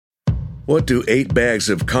What do 8 bags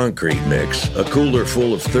of concrete mix, a cooler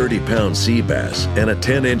full of 30-pound sea bass, and a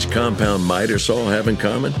 10-inch compound miter saw have in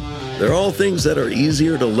common? They're all things that are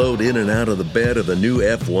easier to load in and out of the bed of the new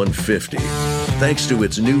F-150. Thanks to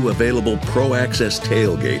its new available Pro Access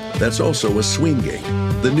tailgate that's also a swing gate.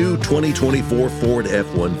 The new 2024 Ford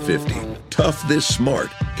F-150. Tough this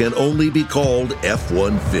smart can only be called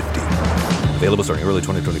F-150. Available starting early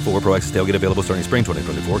 2024. Pro Access tailgate available starting spring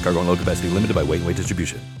 2024. Cargo and load capacity limited by weight and weight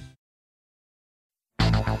distribution.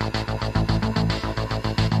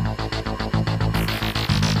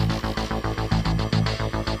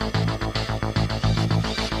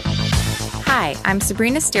 Hi, I'm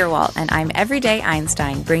Sabrina Stierwalt, and I'm Everyday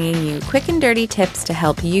Einstein, bringing you quick and dirty tips to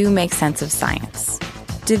help you make sense of science.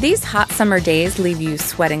 Do these hot summer days leave you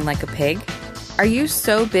sweating like a pig? Are you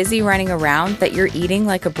so busy running around that you're eating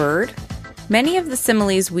like a bird? Many of the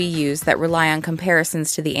similes we use that rely on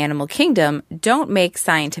comparisons to the animal kingdom don't make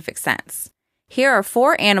scientific sense. Here are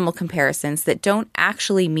 4 animal comparisons that don't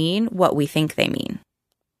actually mean what we think they mean.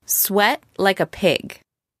 Sweat like a pig.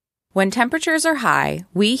 When temperatures are high,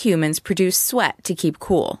 we humans produce sweat to keep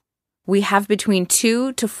cool. We have between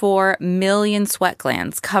 2 to 4 million sweat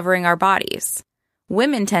glands covering our bodies.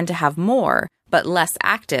 Women tend to have more, but less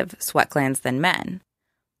active sweat glands than men.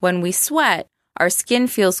 When we sweat, our skin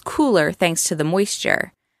feels cooler thanks to the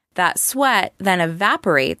moisture. That sweat then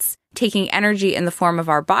evaporates, taking energy in the form of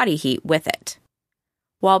our body heat with it.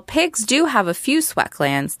 While pigs do have a few sweat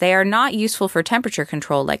glands, they are not useful for temperature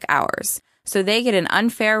control like ours, so they get an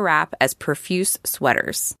unfair rap as profuse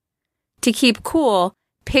sweaters. To keep cool,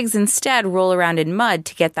 pigs instead roll around in mud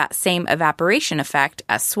to get that same evaporation effect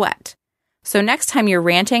as sweat. So next time you're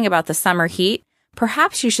ranting about the summer heat,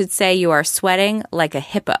 perhaps you should say you are sweating like a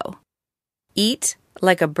hippo. Eat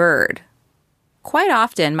like a bird. Quite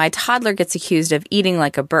often, my toddler gets accused of eating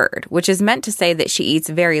like a bird, which is meant to say that she eats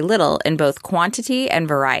very little in both quantity and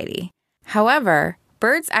variety. However,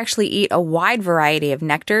 birds actually eat a wide variety of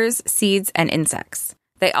nectars, seeds, and insects.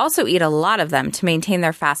 They also eat a lot of them to maintain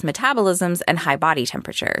their fast metabolisms and high body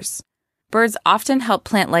temperatures. Birds often help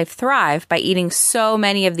plant life thrive by eating so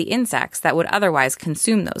many of the insects that would otherwise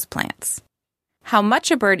consume those plants. How much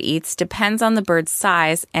a bird eats depends on the bird's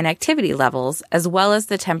size and activity levels, as well as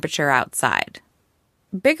the temperature outside.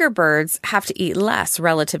 Bigger birds have to eat less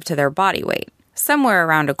relative to their body weight, somewhere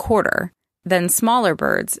around a quarter, than smaller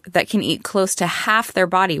birds that can eat close to half their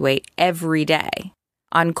body weight every day.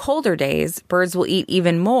 On colder days, birds will eat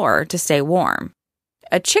even more to stay warm.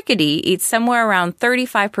 A chickadee eats somewhere around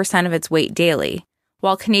 35% of its weight daily,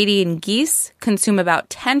 while Canadian geese consume about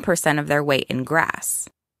 10% of their weight in grass.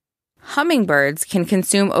 Hummingbirds can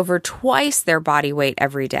consume over twice their body weight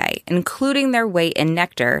every day, including their weight in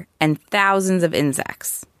nectar and thousands of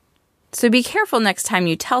insects. So be careful next time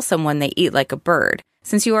you tell someone they eat like a bird,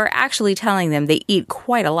 since you are actually telling them they eat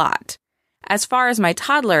quite a lot. As far as my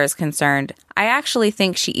toddler is concerned, I actually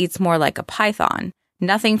think she eats more like a python,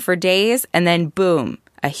 nothing for days, and then boom,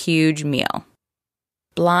 a huge meal.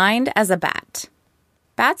 Blind as a bat.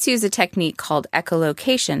 Bats use a technique called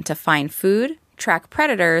echolocation to find food, track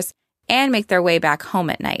predators, and make their way back home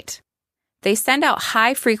at night. They send out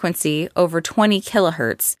high-frequency, over 20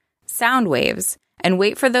 kilohertz, sound waves and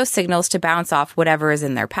wait for those signals to bounce off whatever is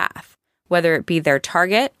in their path, whether it be their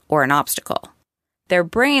target or an obstacle. Their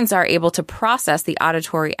brains are able to process the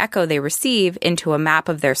auditory echo they receive into a map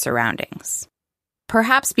of their surroundings.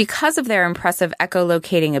 Perhaps because of their impressive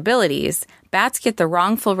echolocating abilities, bats get the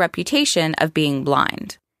wrongful reputation of being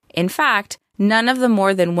blind. In fact, none of the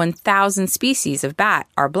more than 1,000 species of bat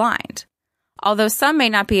are blind. Although some may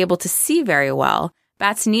not be able to see very well,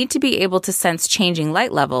 bats need to be able to sense changing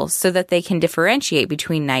light levels so that they can differentiate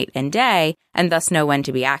between night and day and thus know when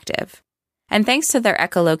to be active. And thanks to their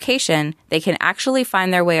echolocation, they can actually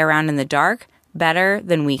find their way around in the dark better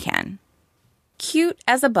than we can. Cute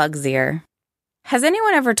as a bug's ear. Has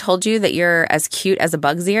anyone ever told you that you're as cute as a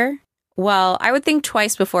bug's ear? Well, I would think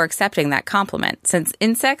twice before accepting that compliment, since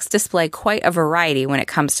insects display quite a variety when it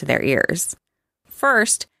comes to their ears.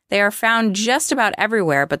 First, they are found just about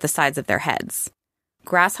everywhere but the sides of their heads.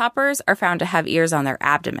 Grasshoppers are found to have ears on their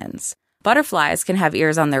abdomens. Butterflies can have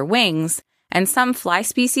ears on their wings, and some fly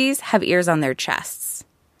species have ears on their chests.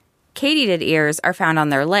 Katydid ears are found on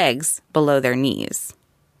their legs, below their knees.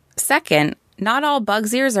 Second, not all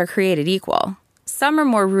bugs' ears are created equal. Some are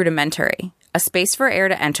more rudimentary. A space for air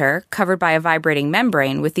to enter, covered by a vibrating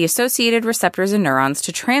membrane with the associated receptors and neurons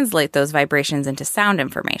to translate those vibrations into sound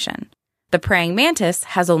information. The praying mantis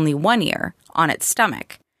has only one ear, on its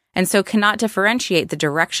stomach, and so cannot differentiate the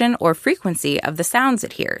direction or frequency of the sounds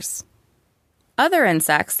it hears. Other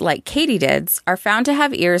insects, like katydids, are found to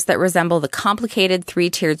have ears that resemble the complicated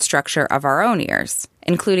three-tiered structure of our own ears,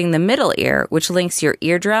 including the middle ear, which links your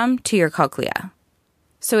eardrum to your cochlea.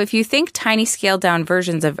 So if you think tiny scaled-down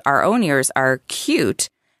versions of our own ears are cute,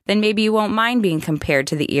 then maybe you won't mind being compared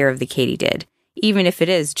to the ear of the katydid, even if it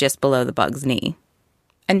is just below the bug's knee.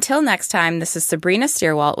 Until next time, this is Sabrina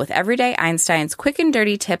Stierwalt with Everyday Einstein's quick and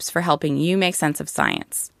dirty tips for helping you make sense of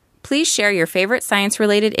science. Please share your favorite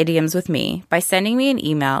science-related idioms with me by sending me an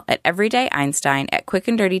email at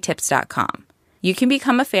everydayeinstein@quickanddirtytips.com. You can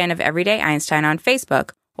become a fan of Everyday Einstein on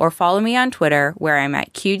Facebook or follow me on Twitter, where I'm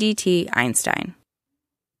at QDT Einstein.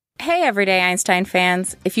 Hey, Everyday Einstein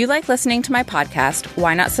fans. If you like listening to my podcast,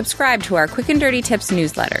 why not subscribe to our Quick and Dirty Tips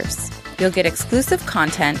newsletters? You'll get exclusive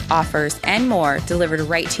content, offers, and more delivered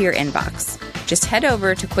right to your inbox. Just head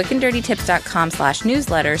over to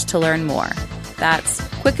quickanddirtytips.com/newsletters to learn more. That's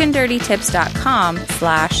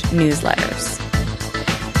quickanddirtytips.com/newsletters.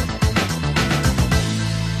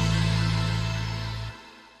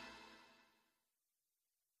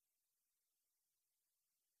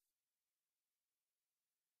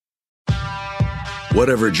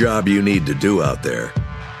 Whatever job you need to do out there,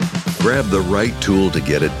 grab the right tool to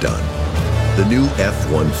get it done. The new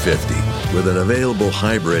F-150 with an available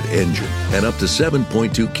hybrid engine and up to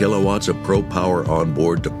 7.2 kilowatts of Pro Power on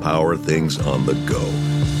board to power things on the go.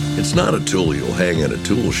 It's not a tool you'll hang in a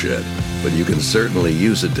tool shed, but you can certainly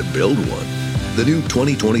use it to build one. The new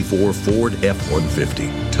 2024 Ford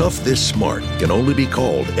F-150. Tough this smart can only be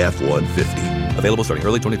called F-150. Available starting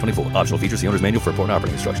early 2024. Optional features, the owner's manual for important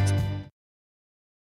operating instructions.